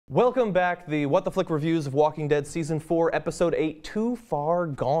Welcome back, the What the Flick reviews of Walking Dead Season 4, Episode 8, Too Far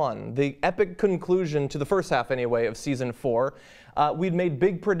Gone. The epic conclusion to the first half, anyway, of Season 4. We'd made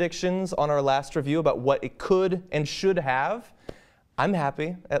big predictions on our last review about what it could and should have. I'm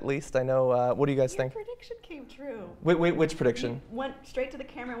happy, at least. I know, what do you guys think? Your prediction came true. Wait, which prediction? You went straight to the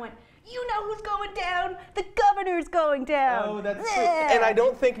camera and went, you know who's going down? The governor's going down. Oh, that's true. And I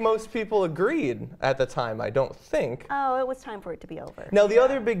don't think most people agreed at the time, I don't think. Oh, it was time for it to be over. Now, the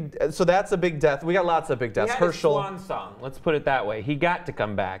other big, so that's a big death. We got lots of big deaths. He had Herschel. a swan song, let's put it that way. He got to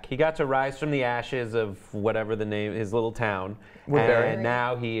come back. He got to rise from the ashes of whatever the name, his little town. And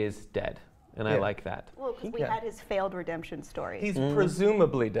now he is dead. And I like that. Well, because we had his failed redemption story. He's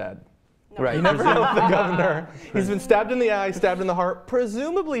presumably dead. No, right. You never know with the governor. He's been stabbed in the eye, stabbed in the heart,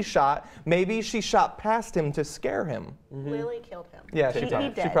 presumably shot. Maybe she shot past him to scare him. Lilly killed him. Yeah,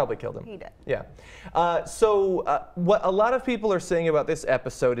 she probably killed him. He did. Yeah. What a lot of people are saying about this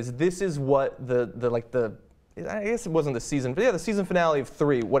episode is this is what I guess it wasn't the season, but yeah, the season finale of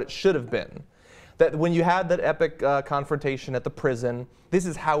 3, what it should have been. That when you had that epic confrontation at the prison, this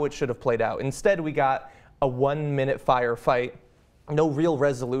is how it should have played out. Instead, we got a 1-minute firefight. No real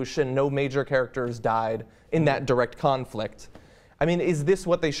resolution, no major characters died in that direct conflict. I mean, is this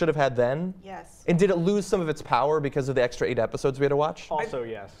what they should have had then? Yes. And did it lose some of its power because of the extra 8 episodes we had to watch? Also,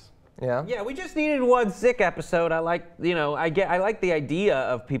 yes. Yeah? Yeah, we just needed one sick episode. I like, I like the idea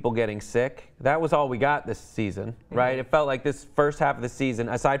of people getting sick. That was all we got this season, right? It felt like this first half of the season,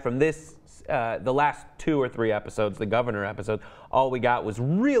 aside from this, the last 2 or 3 episodes, the governor episode, all we got was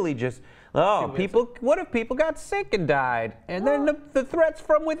really just, what if people got sick and died? And then the threats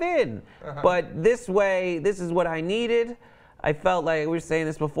from within. But this way, this is what I needed. I felt like, we were saying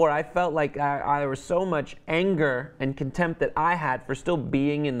this before, I felt like there was so much anger and contempt that I had for still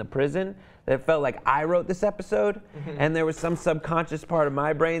being in the prison that it felt like I wrote this episode, and there was some subconscious part of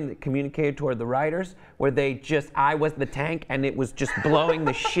my brain that communicated toward the writers where I was the tank and it was just blowing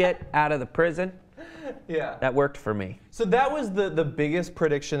the shit out of the prison. Yeah. That worked for me. So that was the biggest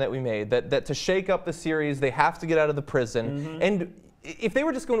prediction that we made, that to shake up the series, they have to get out of the prison. And if they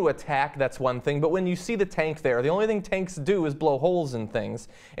were just going to attack, that's one thing, but when you see the tank there, the only thing tanks do is blow holes in things.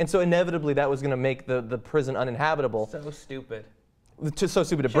 And so inevitably that was going to make the prison uninhabitable. So stupid. So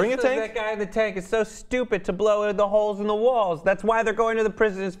stupid to bring a tank? That guy in the tank is so stupid to blow the holes in the walls. That's why they're going to the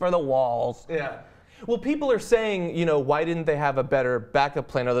prisons, for the walls. Yeah. Well, people are saying, why didn't they have a better backup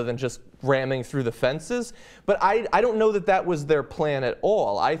plan other than just ramming through the fences? But I don't know that that was their plan at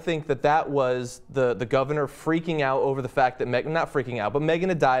all. I think that was the governor freaking out over the fact that not freaking out, but Megan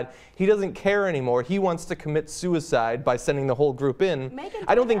had died. He doesn't care anymore. He wants to commit suicide by sending the whole group in.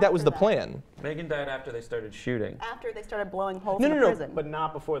 I don't think that was the plan. Megan died after they started shooting. After they started blowing holes in the prison. But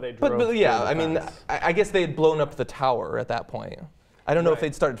not before they drove. But yeah, I mean, I guess they had blown up the tower at that point. I don't know if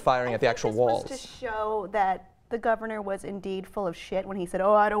they'd started firing at the actual walls. This was to show that the governor was indeed full of shit when he said,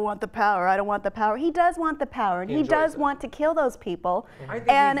 oh, I don't want the power, I don't want the power. He does want the power, and he does want to kill those people.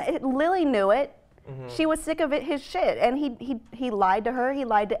 And Lilly knew it. She was sick of his shit, and he lied to her, he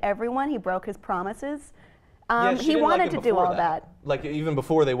lied to everyone, he broke his promises. He wanted to do all that. Like, even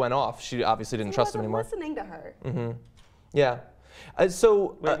before they went off, she obviously didn't trust him anymore. He wasn't listening to her. Yeah.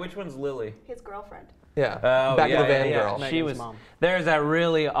 Wait, which one's Lilly? His girlfriend. Yeah, back of the van girl. She was. There's a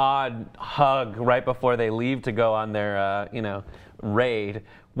really odd hug right before they leave to go on their, raid,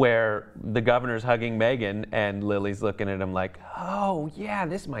 where the governor's hugging Megan and Lily's looking at him like, oh yeah,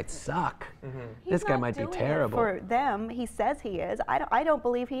 this might suck. This guy might be terrible. For them, he says he is. I don't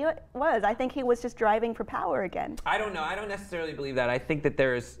believe he was. I think he was just driving for power again. I don't know. I don't necessarily believe that. I think that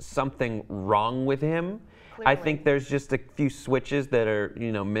there is something wrong with him. Clearly. I think there's just a few switches that are,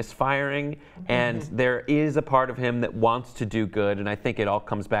 misfiring, and there is a part of him that wants to do good, and I think it all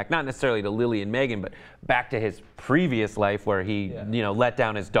comes back, not necessarily to Lily and Megan, but back to his previous life where he, let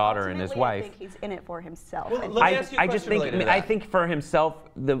down his daughter and his wife. I think he's in it for himself. Well, let me ask you a question I think for himself,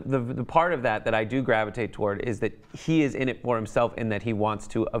 the part of that I do gravitate toward is that he is in it for himself in that he wants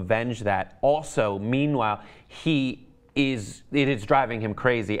to avenge that. Also, meanwhile, it is driving him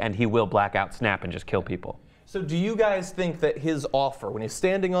crazy, and he will black out, snap, and just kill people. So do you guys think that his offer, when he's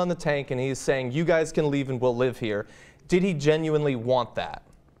standing on the tank and he's saying, you guys can leave and we'll live here, did he genuinely want that?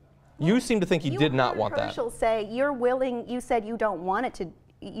 You seem to think he did not want that. Herschel say, you're willing, you said you don't want it to,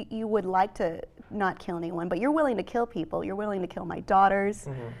 you would like to not kill anyone, but you're willing to kill people. You're willing to kill my daughters.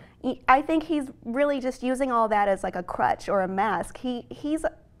 I think he's really just using all that as like a crutch or a mask. He's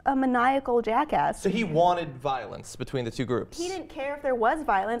a maniacal jackass. So he wanted violence between the two groups. He didn't care if there was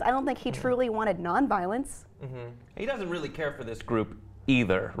violence. I don't think he truly wanted non-violence. He doesn't really care for this group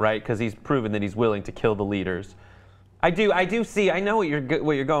either, right? Because he's proven that he's willing to kill the leaders. I do see. I know what you're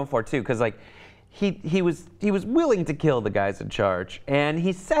going for too, because like he was willing to kill the guys in charge, and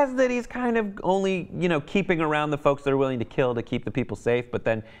he says that he's kind of only keeping around the folks that are willing to kill to keep the people safe. But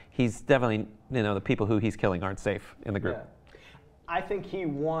then he's definitely the people who he's killing aren't safe in the group. Yeah. I think he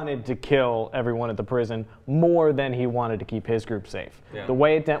wanted to kill everyone at the prison more than he wanted to keep his group safe. Yeah. The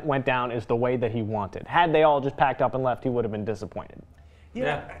way it went down is the way that he wanted. Had they all just packed up and left, he would have been disappointed.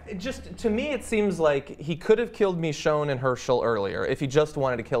 Yeah, just to me it seems like he could have killed Michonne and Herschel earlier if he just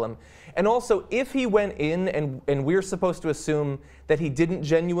wanted to kill him. And also, if he went in and we're supposed to assume that he didn't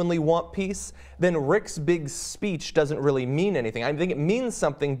genuinely want peace, then Rick's big speech doesn't really mean anything. I think it means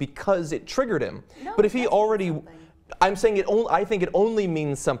something because it triggered him. No, but if he already... I'm saying I think it only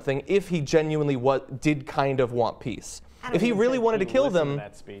means something if he genuinely did kind of want peace. If he really wanted to kill them...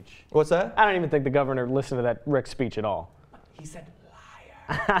 That speech. What's that? I don't even think the governor listened to that Rick speech at all. He said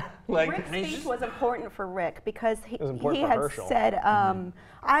liar. Rick's speech was important for Rick because he had Herschel. said,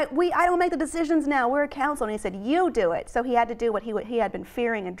 I don't make the decisions now, we're a council. And he said, you do it. So he had to do what he had been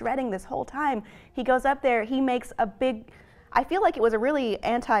fearing and dreading this whole time. He goes up there, he makes a big... I feel like it was a really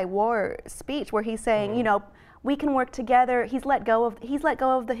anti-war speech where he's saying, we can work together. He's let go of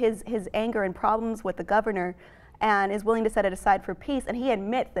his anger and problems with the governor, and is willing to set it aside for peace. And he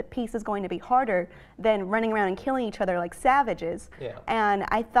admits that peace is going to be harder than running around and killing each other like savages. Yeah. And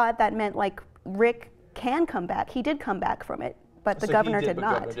I thought that meant like Rick can come back. He did come back from it, but the governor did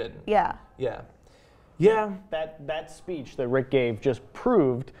not. Governor didn't. Yeah. Yeah. Yeah. That speech that Rick gave just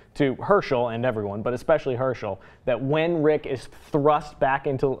proved to Herschel and everyone, but especially Herschel, that when Rick is thrust back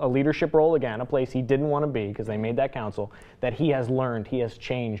into a leadership role again, a place he didn't want to be because they made that council, that he has learned, he has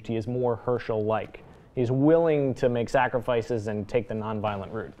changed, he is more Herschel-like. He's willing to make sacrifices and take the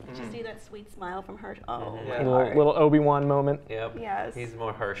nonviolent route. Did you see that sweet smile from Herschel? Oh, yeah. Little Obi-Wan moment. Yep. Yes. He's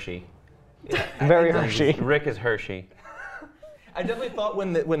more Hershey. Yeah. Very Hershey. Rick is Hershey. I definitely thought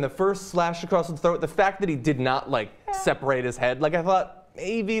when the first slash across the throat, the fact that he did not separate his head, I thought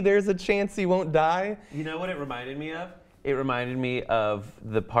maybe there's a chance he won't die. You know what it reminded me of? It reminded me of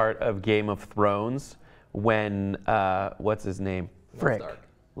the part of Game of Thrones when what's his name? Frick.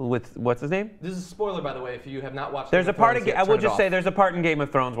 With what's his name? This is a spoiler, by the way, if you have not watched. There's a part I will just say there's a part in Game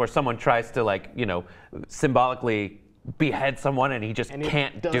of Thrones where someone tries to symbolically behead someone and he just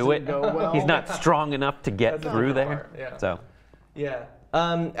can't do it. Well. He's not strong enough to get through there. Yeah. So. Yeah.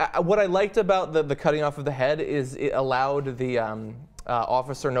 What I liked about the cutting off of the head is it allowed the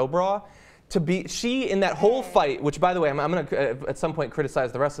Officer Nobraw to be, in that whole fight, which by the way, I'm going to at some point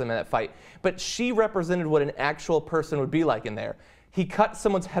criticize the rest of them in that fight, but she represented what an actual person would be like in there. He cut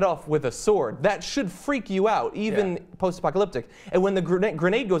someone's head off with a sword. That should freak you out, even post-apocalyptic. And when the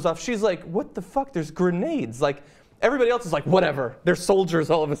grenade goes off, she's like, what the fuck, there's grenades. Everybody else is like, whatever. They're soldiers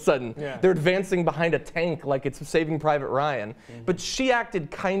all of a sudden. Yeah. They're advancing behind a tank like it's Saving Private Ryan. Mm-hmm. But she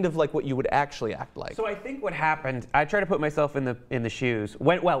acted kind of like what you would actually act like. So I think what happened, I try to put myself in the shoes.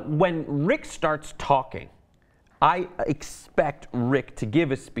 When Rick starts talking, I expect Rick to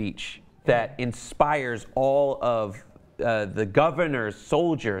give a speech that inspires all of the governor's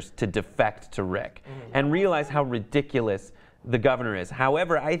soldiers to defect to Rick and realize how ridiculous the governor is.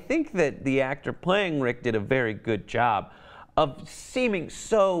 However, I think that the actor playing Rick did a very good job of seeming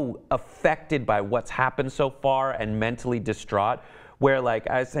so affected by what's happened so far and mentally distraught, where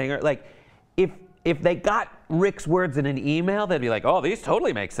I was saying, if they got Rick's words in an email, they'd be like, oh, these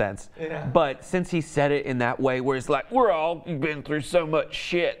totally make sense. Yeah. But since he said it in that way where it's like, we're all been through so much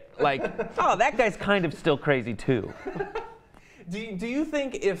shit, oh, that guy's kind of still crazy too. Do you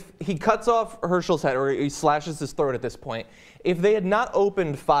think if he cuts off Herschel's head or he slashes his throat at this point, if they had not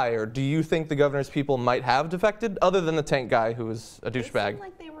opened fire, do you think the governor's people might have defected, other than the tank guy who was a douchebag? It seemed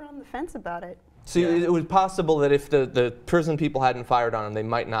like they were on the fence about it. So it was possible that if the prison people hadn't fired on him, they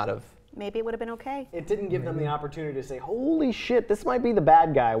might not have. Maybe it would have been okay. It didn't give them the opportunity to say, holy shit, this might be the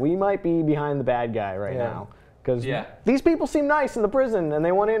bad guy. We might be behind the bad guy right now. Because these people seem nice in the prison, and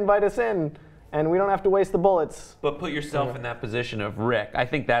they want to invite us in. And we don't have to waste the bullets. But put yourself in that position of Rick. I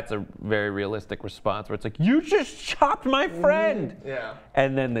think that's a very realistic response where it's like, you just chopped my friend. Yeah.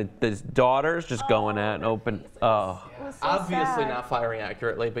 And then the daughter's just going out and open. Oh. So obviously sad. not firing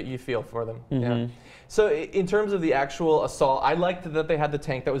accurately, but you feel for them. Yeah. So in terms of the actual assault, I liked that they had the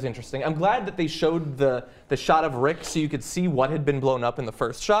tank. That was interesting. I'm glad that they showed the shot of Rick so you could see what had been blown up in the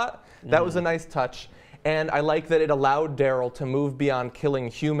first shot. That was a nice touch. And I like that it allowed Daryl to move beyond killing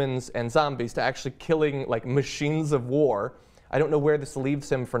humans and zombies to actually killing machines of war. I don't know where this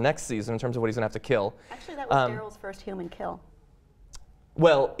leaves him for next season in terms of what he's going to have to kill. Actually, that was Daryl's first human kill.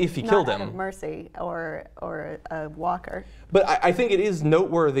 Well, if he killed him. Not out of mercy or a walker. But I think it is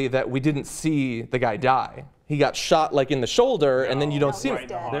noteworthy that we didn't see the guy die. He got shot like in the shoulder, and then you don't see him.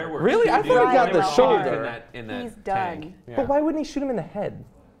 Really? I thought he got the shoulder. He's done. Yeah. But why wouldn't he shoot him in the head?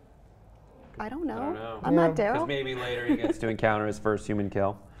 I don't know. I'm not Daryl. Because maybe later he gets to encounter his first human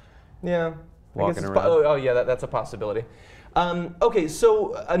kill. Yeah. Walking around. Oh, yeah, that's a possibility. Okay,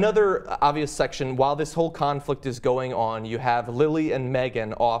 so another obvious section, while this whole conflict is going on, you have Lilly and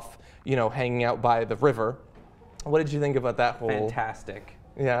Megan off, hanging out by the river. What did you think about that whole... Fantastic.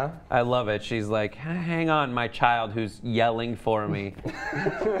 Yeah? I love it. She's like, hang on, my child who's yelling for me.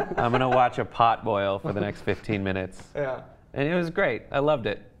 I'm going to watch a pot boil for the next 15 minutes. Yeah. And it was great. I loved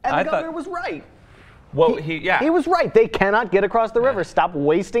it. And the governor was right. Well, he was right. They cannot get across the river. Stop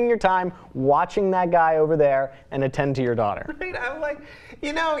wasting your time watching that guy over there and attend to your daughter. Right? I'm like,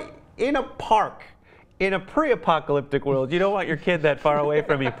 in a park, in a pre-apocalyptic world, you don't want your kid that far away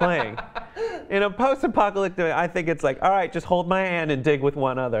from you playing. In a post-apocalyptic, I think it's like, all right, just hold my hand and dig with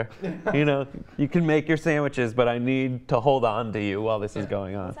one other. You can make your sandwiches, but I need to hold on to you while this is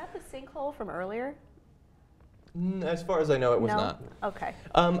going on. Was that the sinkhole from earlier? As far as I know, it was not. Okay.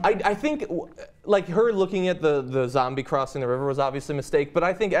 I think, like, her looking at the zombie crossing the river was obviously a mistake, but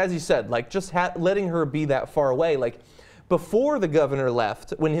I think, as you said, like, just letting her be that far away, like, before the governor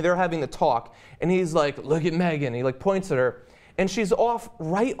left, when they're having the talk, and he's like, look at Megan, he, like, points at her, and she's off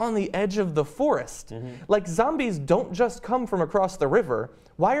right on the edge of the forest. Like, zombies don't just come from across the river.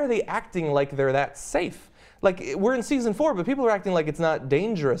 Why are they acting like they're that safe? Like, we're in season 4, but people are acting like it's not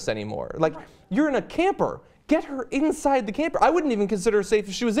dangerous anymore. Like, you're in a camper. Get her inside the camper. I wouldn't even consider her safe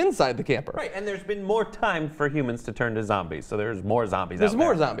if she was inside the camper. Right, and there's been more time for humans to turn to zombies, so there's more zombies There's out there.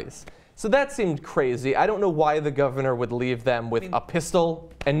 more zombies. So that seemed crazy. I don't know why the governor would leave them with a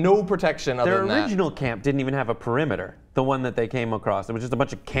pistol and no protection other than that. Their original camp didn't even have a perimeter, the one that they came across. It was just a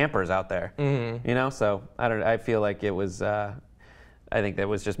bunch of campers out there. So I feel like it was, I think that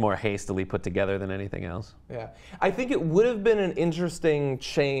was just more hastily put together than anything else. Yeah. I think it would have been an interesting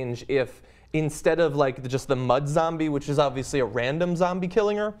change if, instead of like just the mud zombie, which is obviously a random zombie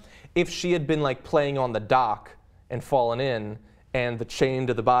killing her, if she had been like playing on the dock and fallen in, and the chain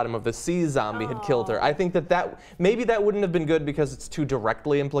to the bottom of the sea zombie had killed her. I think that maybe that wouldn't have been good because it's too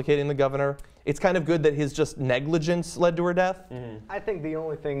directly implicating the governor. It's kind of good that his just negligence led to her death. I think the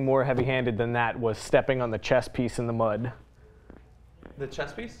only thing more heavy-handed than that was stepping on the chess piece in the mud. The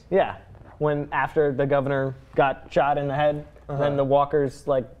chess piece? Yeah. When after the governor got shot in the head, then the walkers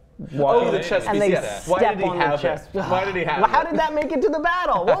like walk in, the chess piece. and they Why step did he on the have chest. it? Why did he have Well, how it? did that make it to the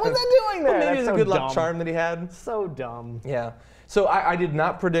battle? What was that doing there? Maybe That's it was so a good luck dumb. charm that he had. So dumb. Yeah. So I did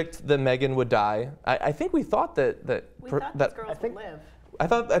not predict that Megan would die. I think we thought that We thought these girls would live.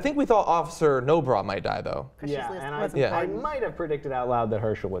 I think we thought Officer Nobra might die though. Yeah, and wasn't I born. might have predicted out loud that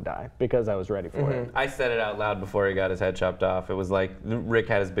Herschel would die because I was ready for it. I said it out loud before he got his head chopped off. It was like Rick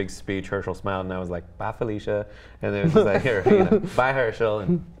had his big speech, Herschel smiled, and I was like, bye, Felicia. And then it was just like, here, bye, Herschel.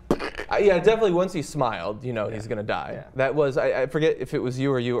 And Yeah, definitely once he smiled, he's going to die. Yeah. That was, I forget if it was you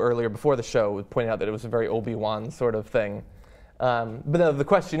or you earlier before the show pointing out that it was a very Obi-Wan sort of thing. But the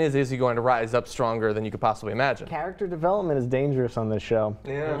question is he going to rise up stronger than you could possibly imagine? Character development is dangerous on this show.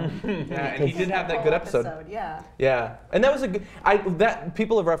 Yeah. Yeah, and he did have that good episode. Yeah. Yeah, and that was a good. That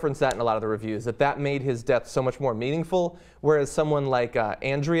people have referenced that in a lot of the reviews that made his death so much more meaningful. Whereas someone like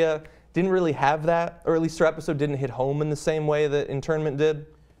Andrea didn't really have that, or at least her episode didn't hit home in the same way that Internment did.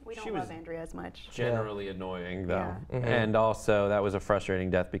 We don't love Andrea as much. generally annoying, though. Yeah. And also, that was a frustrating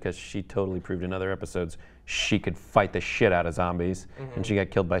death because she totally proved in other episodes she could fight the shit out of zombies, and she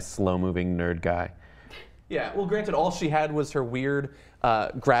got killed by slow-moving nerd guy. Yeah, well, granted, all she had was her weird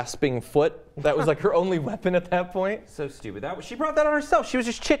grasping foot. That was like her only weapon at that point. So stupid. She brought that on herself. She was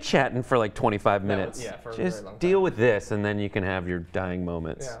just chit-chatting for like 25 minutes. yeah, for a very just long time. deal with this, and then you can have your dying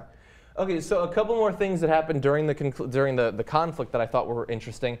moments. Yeah. Okay, so a couple more things that happened during the conflict that I thought were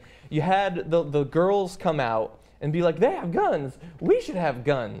interesting. You had the girls come out and be like, they have guns. We should have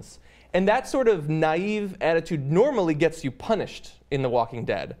guns. And that sort of naive attitude normally gets you punished in The Walking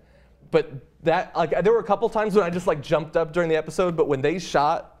Dead. But that, like, there were a couple times when I just like jumped up during the episode, but when they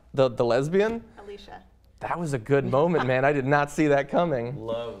shot the lesbian, Alicia. that was a good moment, man. I did not see that coming.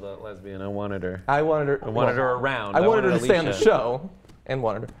 Love that lesbian. I wanted her. I wanted her around. I wanted her to stay on the Alicia. show and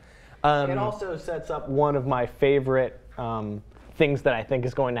wanted her. It also sets up one of my favorite things that I think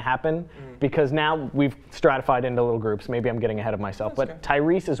is going to happen because now we've stratified into little groups. Maybe I'm getting ahead of myself, but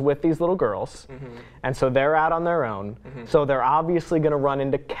Tyrese is with these little girls, and so they're out on their own. So they're obviously going to run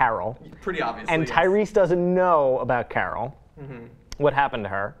into Carol. Pretty obviously. And yes. Tyrese doesn't know about Carol, what happened to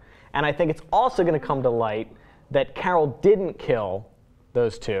her. And I think it's also going to come to light that Carol didn't kill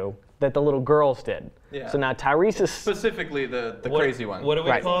those two that the little girls did. Yeah. So now Tyrese is specifically the crazy one. What do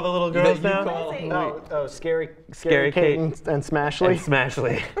we call the little girls now? Scary Scary Kate Kate and Smashley. And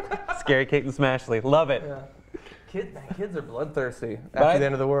Smashley. Scary Kate and Smashley. Love it. Yeah. Kids are bloodthirsty after the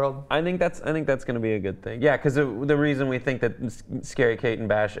end of the world. I think that's going to be a good thing. Yeah, because the reason we think that Scary Kate and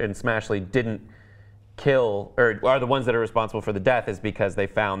Smashley didn't kill, or are the ones that are responsible for the death, is because they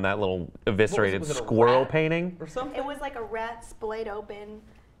found that little eviscerated squirrel painting or something. It was like a rat splayed open,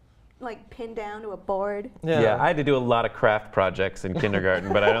 like pinned down to a board. Yeah, I had to do a lot of craft projects in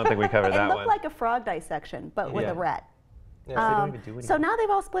kindergarten, but I don't think we covered that one. It looked like a frog dissection, but with a rat. Yeah, so they don't even do anything. So now they've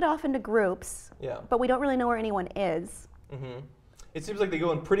all split off into groups, Yeah. but we don't really know where anyone is. Mm-hmm. It seems like they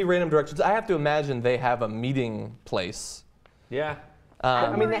go in pretty random directions. I have to imagine they have a meeting place. Yeah.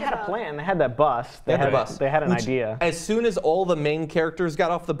 I mean, they had a plan. They had that bus. They had the bus. They had an idea. As soon as all the main characters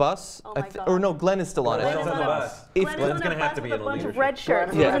got off the bus, Oh my God. or no, Glenn is still on it. Glenn's on the bus. Glenn's gonna have to be with in a the bunch of leadership. red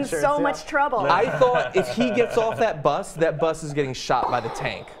shirts. Yeah. He's in so much trouble. I thought if he gets off that bus is getting shot by the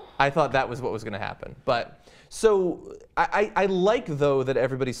tank. I thought that was what was going to happen. But so I like, though, that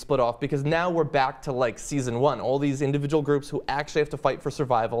everybody split off, because now we're back to like season 1. All these individual groups who actually have to fight for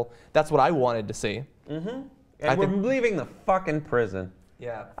survival. That's what I wanted to see. Mm-hmm. And we're leaving the fucking prison.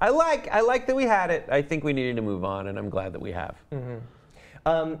 Yeah. I like that we had it. I think we needed to move on, and I'm glad that we have.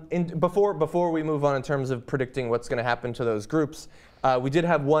 Mm-hmm. And before we move on in terms of predicting what's going to happen to those groups, we did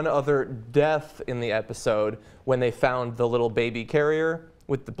have one other death in the episode when they found the little baby carrier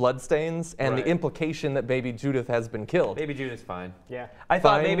with the bloodstains and the implication that baby Judith has been killed. Baby Judith's fine. Yeah. I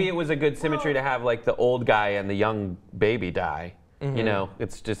thought maybe it was a good symmetry to have like the old guy and the young baby die. Mm-hmm. You know,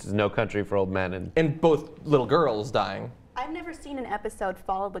 it's just No Country for Old Men. And both little girls dying. I've never seen an episode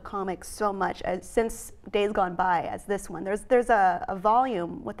follow the comics so much since Days Gone By as this one. There's a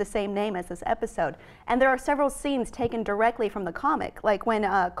volume with the same name as this episode, and there are several scenes taken directly from the comic, like when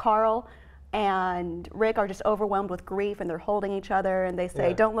Carl and Rick are just overwhelmed with grief and they're holding each other and they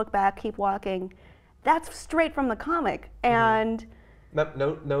say, "Don't look back, keep walking." That's straight from the comic, and no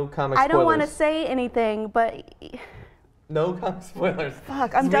comic spoilers. I don't want to say anything, but. No comic spoilers.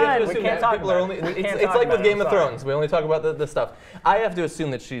 Fuck, I'm done. We can't talk about it. It's like with Game of Thrones. We only talk about the stuff. I have to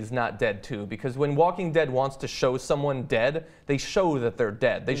assume that she's not dead too, because when Walking Dead wants to show someone dead, they show that they're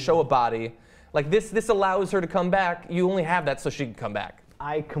dead. They show a body. Like this allows her to come back. You only have that so she can come back.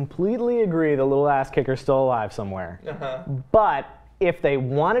 I completely agree the little ass kicker's still alive somewhere. But if they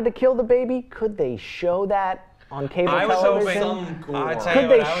wanted to kill the baby, could they show that on cable television? I tell Could you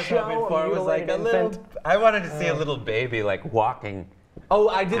they what I was show hoping for a was like a mutilated little. infant? I wanted to see a little baby like walking. Oh,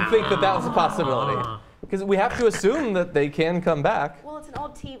 I did think that was a possibility. Because we have to assume that they can come back. Well, it's an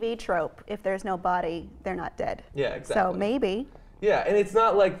old TV trope. If there's no body, they're not dead. Yeah, exactly. So maybe. Yeah, and it's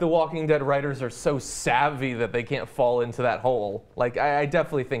not like the Walking Dead writers are so savvy that they can't fall into that hole. Like, I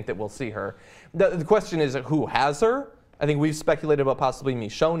definitely think that we'll see her. The question is, who has her? I think we've speculated about possibly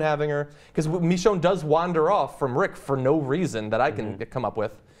Michonne having her, because Michonne does wander off from Rick for no reason that I can come up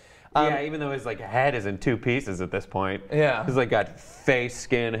with. Yeah, even though his like head is in 2 pieces at this point. Yeah. He's like got face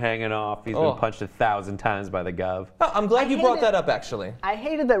skin hanging off. He's been punched 1,000 times by the gov. Oh, I'm glad you brought that up, actually. I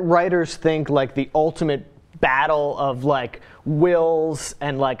hated that writers think like the ultimate battle of like wills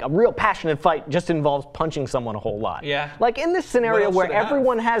and like a real passionate fight just involves punching someone a whole lot. Yeah. Like in this scenario else where should it have?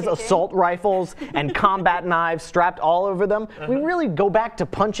 everyone has assault rifles and combat knives strapped all over them, we really go back to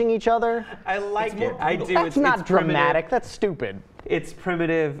punching each other. I like it. I do. That's not it's dramatic. Primitive. That's stupid. It's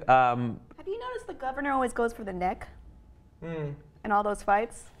primitive. Have you noticed the governor always goes for the neck in all those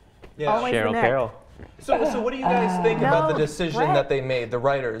fights? Yeah. Always the Cheryl neck. Carroll. So what do you guys think about the No, decision Rick. that they made, the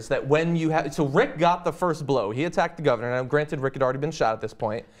writers, that when you have... So Rick got the first blow. He attacked the governor. Now, granted, Rick had already been shot at this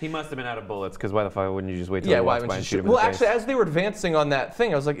point. He must have been out of bullets, because why the fuck wouldn't you just wait till Yeah, he why walks by would you and shoot him shoot? Well, in the actually, face? as they were advancing on that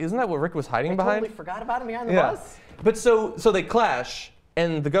thing, I was like, isn't that what Rick was hiding behind? Totally forgot about him behind the Yeah. bus. But so they clash,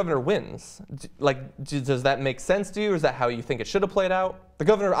 and the governor wins. Does that make sense to you, or is that how you think it should have played out? The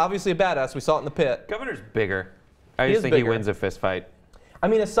governor, obviously a badass. We saw it in the pit. Governor's bigger. I He just is think he bigger. wins a fist fight. I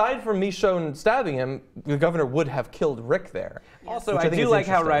mean, aside from Michonne stabbing him, the governor would have killed Rick there. Also, Which I think do is like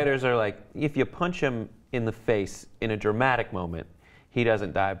how interesting. writers are like, if you punch him in the face in a dramatic moment, he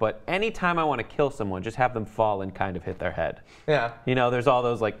doesn't die. But anytime I want to kill someone, just have them fall and kind of hit their head. Yeah. You know, there's all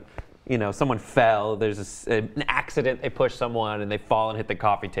those like, you know, someone fell, there's an accident, they push someone and they fall and hit the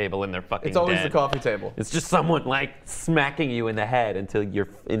coffee table and they're fucking It's always dead. the coffee table. It's just someone like smacking you in the head until your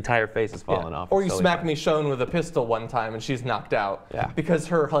entire face is falling off. Or It's you totally smack fine. Michonne with a pistol one time and she's knocked out. Yeah. Because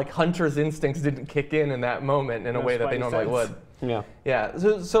her like hunter's instincts didn't kick in that moment in a way that they Spidey normally sense. would. Yeah. Yeah.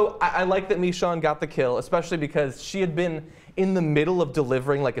 So I like that Michonne got the kill, especially because she had been in the middle of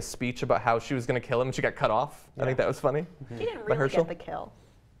delivering like a speech about how she was going to kill him, and she got cut off. I think that was funny. She didn't By really Herschel? get the kill.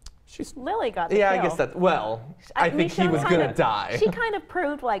 She's Lily got the yeah, kill. I guess that. Well, I think he was going to die. She kind of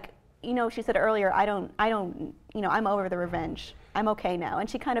proved, like, you know, she said earlier, I don't, you know, I'm over the revenge. I'm okay now, and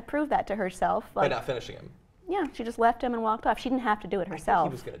she kind of proved that to herself. By Like, not finishing him. yeah, she just left him and walked off. She didn't have to do it I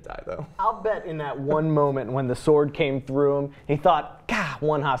herself. think he was going to die though. I'll bet in that one moment when the sword came through him, he thought, God,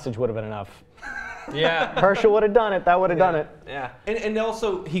 one hostage would have been enough. Yeah. Herschel would have done it. That would have done it. Yeah. And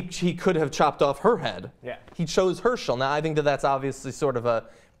also, he could have chopped off her head. Yeah. He chose Herschel. Now, I think that that's obviously sort of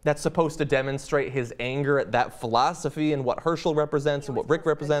that's supposed to demonstrate his anger at that philosophy and what Herschel represents and what Rick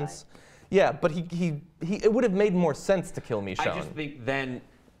represents. Yeah, but it would have made more sense to kill Michonne. I just think then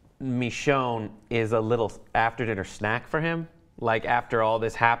Michonne is a little after-dinner snack for him. Like, after all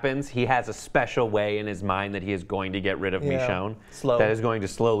this happens, he has a special way in his mind that he is going to get rid of Michonne. Slow. That is going to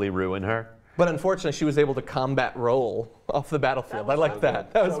slowly ruin her. But unfortunately, she was able to combat roll off the battlefield. I like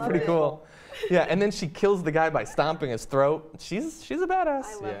that. That was pretty cool. Yeah, and then she kills the guy by stomping his throat. She's a badass.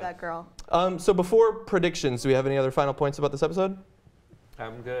 I love that girl. So before predictions, do we have any other final points about this episode?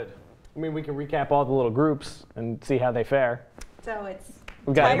 I'm good. I mean, we can recap all the little groups and see how they fare. So it's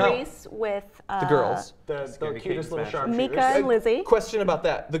We got Tyrese with The girls. the cutest little Smash. sharpshooters. Mika and Lizzie. Question about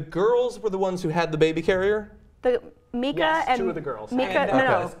that. The girls were the ones who had the baby carrier? The Mika Yes, and two of the girls. Mika, And,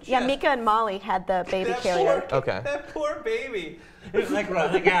 no, okay. yeah, Mika and Molly had the baby carrier. Okay. That poor baby. It's like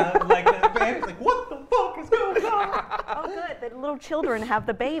running out like that baby's like, what the fuck is going on? Oh, good. The little children have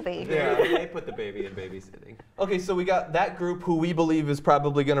the baby. Yeah, they put the baby in babysitting. Okay, so we got that group who we believe is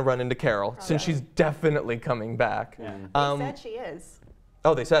probably going to run into Carol, since she's definitely coming back. Yeah. They said she is.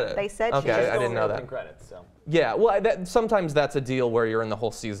 Oh, they said it? They said she Okay, is. I didn't know Opening that. Credits, so. Yeah, well, sometimes that's a deal where you're in the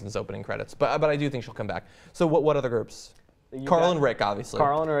whole season's opening credits, but I do think she'll come back. So what other groups? You Carl got and Rick, obviously.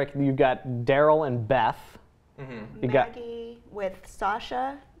 Carl and Rick. You got Daryl and Beth. You got Maggie with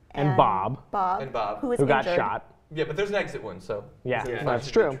Sasha And Bob. Bob. And Bob. Who was who got injured. shot. Yeah, but there's an exit one, so. Yeah, Yeah, that's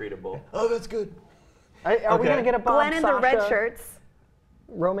it should true. be treatable. Oh, that's good. Are we Okay. gonna get a Bob Glenn in the red Sasha shirts.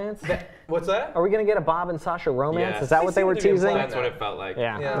 romance? What's that? Are we gonna get a Bob and Sasha romance? Yes. Is that They what they seem were to be teasing? implying That's what it felt like.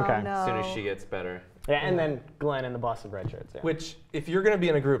 Yeah. Yeah. Okay. Oh, no. As soon as she gets better. Yeah, and then Glenn in the busted red shirts. Yeah. Which, if you're going to be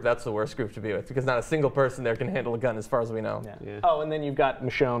in a group, that's the worst group to be with, because not a single person there can handle a gun as far as we know. Yeah. Yeah. Oh, and then you've got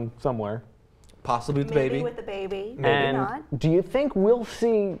Michonne somewhere. Possibly with the Maybe baby. with the baby. Maybe Maybe And not. do you think we'll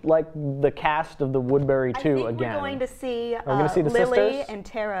see like the cast of the Woodbury 2 I think again? we're going to see, we gonna see the Lily sisters? and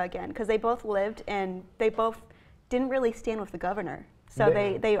Tara again, because they both lived and they both didn't really stand with the governor. So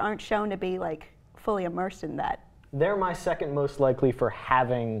they aren't shown to be like fully immersed in that. They're my second most likely for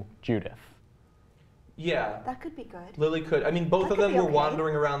having Judith. Yeah. That could be good. Lily could. I mean, both That of could them be were okay.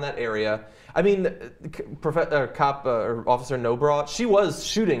 wandering around that area. I mean, cop or Officer Nobra, she was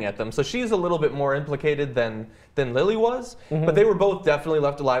shooting at them, so she's a little bit more implicated than Lily was. But they were both definitely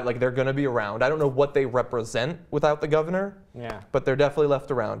left alive. Like, they're going to be around. I don't know what they represent without the governor. Yeah. But they're definitely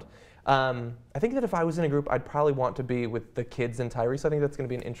left around. I think that if I was in a group, I'd probably want to be with the kids and Tyrese. I think that's going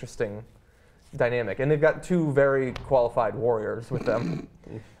to be an interesting dynamic. And they've got two very qualified warriors with them.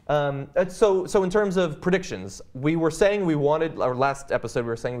 So in terms of predictions, we were saying we wanted, our last episode we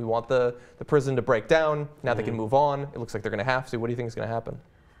were saying we want the prison to break down. Now they can move on. It looks like they're going to have to. What do you think is going to happen?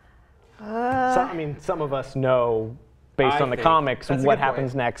 I mean, some of us know, based I on the think comics, that's a what good point.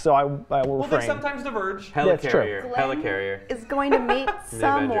 happens next. So I will Well, they refrain. sometimes diverge. That's true. Helicarrier. Helicarrier. Is going to meet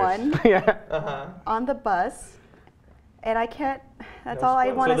someone Yeah. on the bus, and I can't. That's all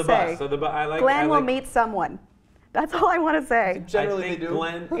I want to the say. bus. So the bus. I like. Glenn I will like, meet someone. That's all I want to say. Generally, I think they do.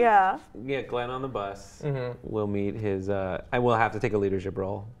 Glenn. Yeah. Yeah, Glenn on the bus will meet his. I will have to take a leadership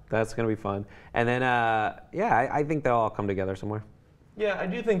role. That's gonna be fun. And then, I think they'll all come together somewhere. Yeah, I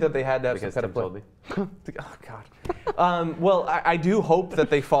do think that they had to have Because some Tim kind told me. Oh, God. Well, I do hope that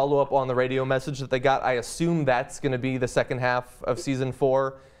they follow up on the radio message that they got. I assume that's going to be the second half of season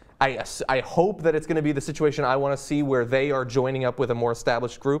 4. I hope that it's going to be the situation I want to see where they are joining up with a more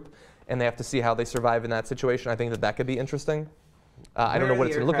established group and they have to see how they survive in that situation. I think that could be interesting. I don't know what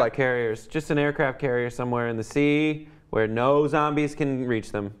it's going to look like. Carriers, just an aircraft carrier somewhere in the sea where no zombies can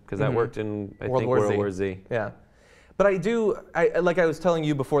reach them, because that worked in World War Z. Yeah. But like I was telling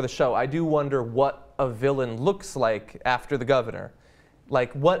you before the show, I do wonder what a villain looks like after the governor.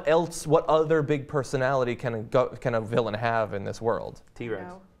 Like, what other big personality can a villain have in this world? T-Rex.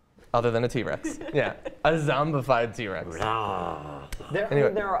 No. Other than a T-Rex. Yeah, a zombified T-Rex.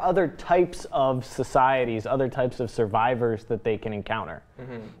 There are other types of societies, other types of survivors that they can encounter.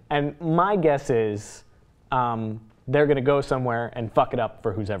 And my guess is they're going to go somewhere and fuck it up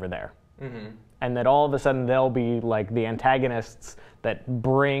for who's ever there. and that all of a sudden they'll be like the antagonists that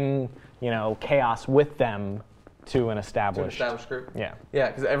bring, chaos with them to an established group. Yeah. Yeah,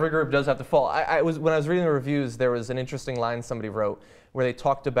 because every group does have to fall. When I was reading the reviews, there was an interesting line somebody wrote where they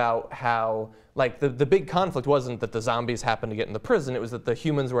talked about how the big conflict wasn't that the zombies happened to get in the prison, it was that the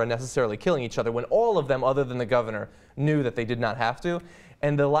humans were unnecessarily killing each other when all of them, other than the governor, knew that they did not have to.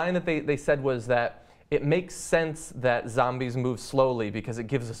 And the line that they said was that it makes sense that zombies move slowly because it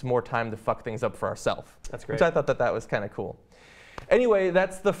gives us more time to fuck things up for ourselves. That's great. Which I thought that was kind of cool. Anyway,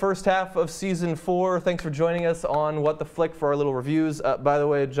 that's the first half of season 4. Thanks for joining us on What the Flick for our little reviews. By the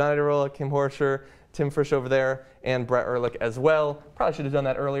way, John Iadarola, Kim Horcher, Tim Frisch over there, and Brett Erlich as well. Probably should have done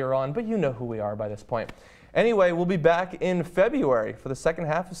that earlier on, but you know who we are by this point. Anyway, we'll be back in February for the second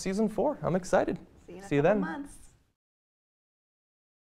half of season 4. I'm excited. See you in a See you couple then. months.